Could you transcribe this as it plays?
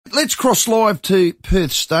let's cross live to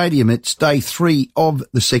Perth Stadium. It's day 3 of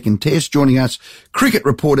the second test. Joining us, cricket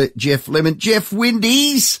reporter Geoff Lemon. Geoff,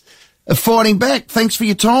 Windies are fighting back. Thanks for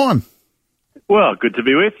your time. Well, good to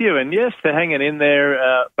be with you. And yes, they're hanging in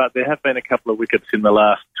there, but there have been a couple of wickets in the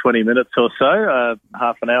last 20 minutes or so,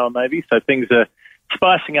 half an hour maybe. So things are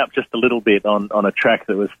spicing up just a little bit on a track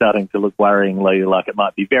that was starting to look worryingly like it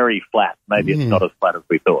might be very flat. Maybe it's not as flat as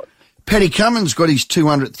we thought. Paddy Cummins got his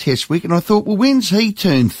 200th test wicket, and I thought, well, when's he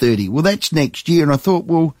turn 30? Well, that's next year. And I thought,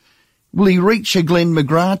 well, will he reach a Glenn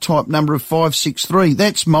McGrath type number of 563?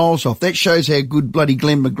 That's miles off. That shows how good bloody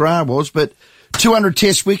Glenn McGrath was. But 200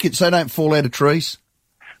 test wickets, they don't fall out of trees.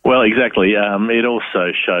 Well, exactly. It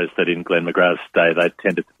also shows that in Glenn McGrath's day, they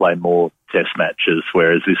tended to play more test matches,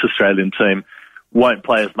 whereas this Australian team won't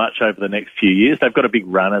play as much over the next few years. They've got a big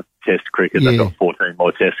run of test cricket. They've got 14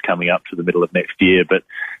 more tests coming up to the middle of next year. But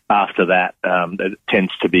after that, it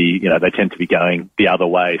tends to be, they tend to be going the other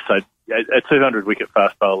way. So a 200-wicket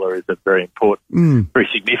fast bowler is a very important, very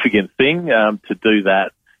significant thing. To do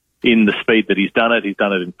that in the speed that he's done it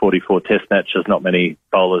in 44 test matches. Not many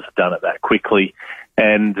bowlers have done it that quickly.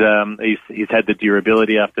 And he's had the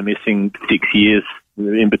durability after missing 6 years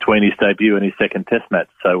in between his debut and his second test match.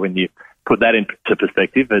 So when you put that into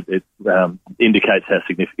perspective, it indicates how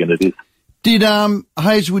significant it is. Did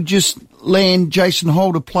Hazlewood just land Jason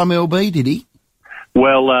Holder plumb LB, did he?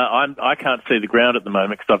 Well, I can't see the ground at the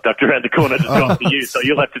moment because I've ducked around the corner to talk to you, so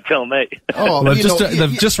you'll have to tell me. Oh,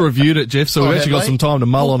 they've just reviewed it, Jeff, so we've actually got some time to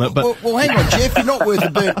mull on it. But well, hang on, Jeff, you're not worth a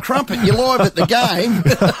burnt crumpet. You're live at the game.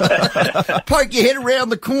 Poke your head around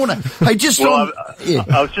the corner. Hey,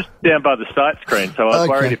 I was just down by the sight screen, so I was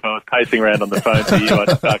worried if I was pacing around on the phone to you,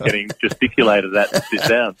 I'd start getting gesticulated at and sit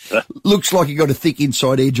down. So. Looks like you got a thick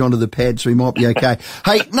inside edge onto the pad, so he might be okay.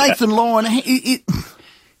 Hey, Nathan Lyon,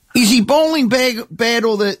 is he bowling bad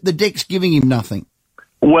or the deck's giving him nothing?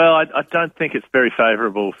 Well, I don't think it's very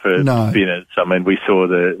favourable for spinners. I mean, we saw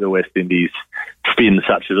the West Indies spin,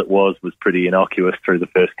 such as it was pretty innocuous through the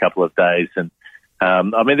first couple of days. And,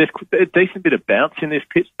 there's a decent bit of bounce in this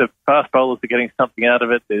pitch. The fast bowlers are getting something out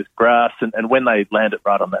of it. There's grass, and when they land it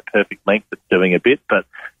right on that perfect length, it's doing a bit, but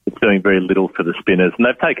it's doing very little for the spinners. And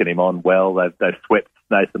they've taken him on well. They've swept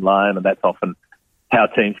Nathan Lyon, and that's often how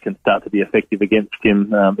teams can start to be effective against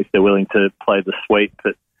him if they're willing to play the sweep.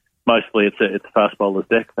 But mostly it's a fast bowler's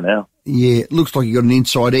deck for now. Yeah, it looks like you got an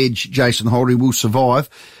inside edge. Jason Holder will survive.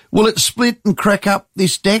 Will it split and crack up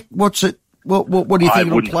this deck? What's it? What do you think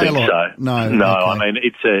it'll play like? So. No. Okay. I mean,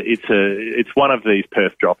 it's one of these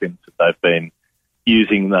Perth drop-ins that they've been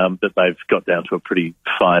using that they've got down to a pretty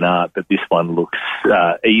fine art, but this one looks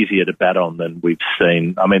easier to bat on than we've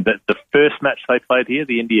seen. I mean, the first match they played here,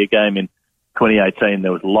 the India game in 2018,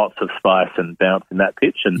 there was lots of spice and bounce in that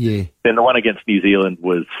pitch, and then the one against New Zealand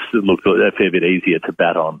looked a fair bit easier to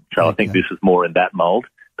bat on. So I think this is more in that mould,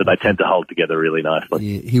 but they tend to hold together really nicely.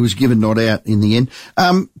 Yeah, he was given not out in the end.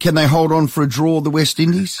 Can they hold on for a draw, the West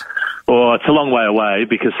Indies? Well, it's a long way away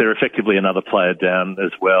because they're effectively another player down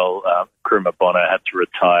as well. Kuruma Bonner had to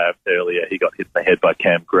retire earlier. He got hit in the head by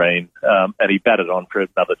Cam Green, and he batted on for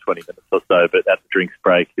another 20 minutes or so, but at the drinks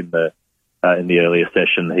break in the earlier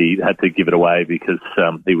session, he had to give it away because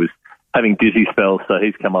he was having dizzy spells, so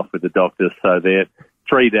he's come off with the doctors. So they're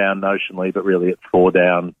 3 down notionally, but really it's 4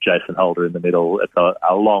 down, Jason Holder in the middle. It's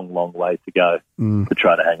a long, long way to go to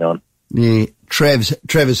try to hang on. Yeah,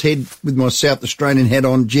 Travis Head with my South Australian hat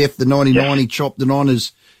on. Jeff, the 99 he chopped it on.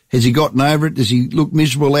 Has he gotten over it? Does he look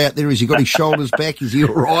miserable out there? Has he got his shoulders back? Is he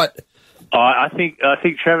all right? I think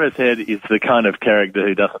Travis Head is the kind of character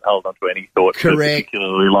who doesn't hold on to any thought for a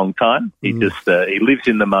particularly long time. He just he lives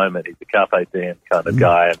in the moment. He's a carpe diem kind of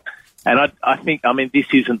guy. And I think, this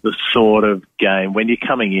isn't the sort of game when you're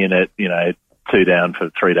coming in at, 3 down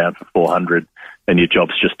for 400 and your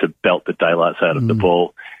job's just to belt the daylights out of the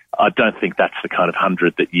ball. I don't think that's the kind of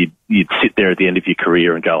 100 that you'd sit there at the end of your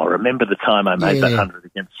career and go, I remember the time I made that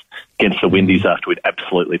 100 against the Windies after we'd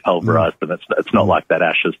absolutely pulverised them. It's not like that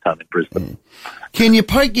Ashes time in Brisbane. Can you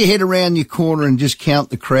poke your head around your corner and just count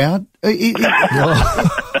the crowd? Like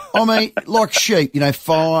sheep,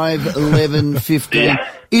 5, 11, 15.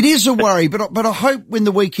 Yeah. It is a worry, but I hope when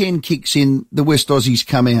the weekend kicks in, the West Aussies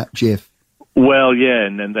come out, Jeff. Well, yeah,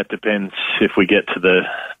 and then that depends if we get to the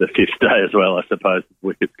 5th day as well, I suppose. If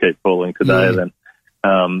wickets keep falling today, then.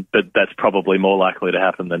 But that's probably more likely to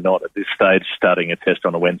happen than not at this stage. Starting a test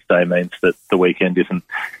on a Wednesday means that the weekend isn't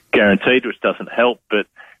guaranteed, which doesn't help. But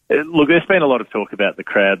look, there's been a lot of talk about the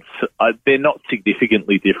crowds. They're not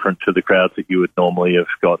significantly different to the crowds that you would normally have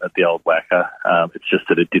got at the old Wacker. It's just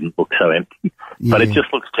that it didn't look so empty. Yeah. But it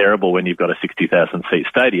just looks terrible when you've got a 60,000 seat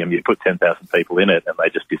stadium. You put 10,000 people in it and they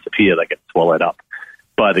just disappear. They get swallowed up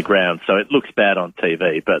by the ground. So it looks bad on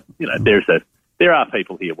TV, but, you know, there are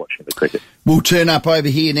people here watching the cricket. We'll turn up over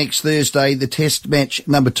here next Thursday. The test match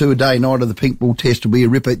number 2 a day night of the Pink Ball Test will be a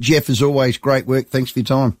ripper. Jeff, as always, great work. Thanks for your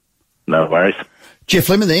time. No worries. Jeff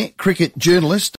Lemon there, cricket journalist.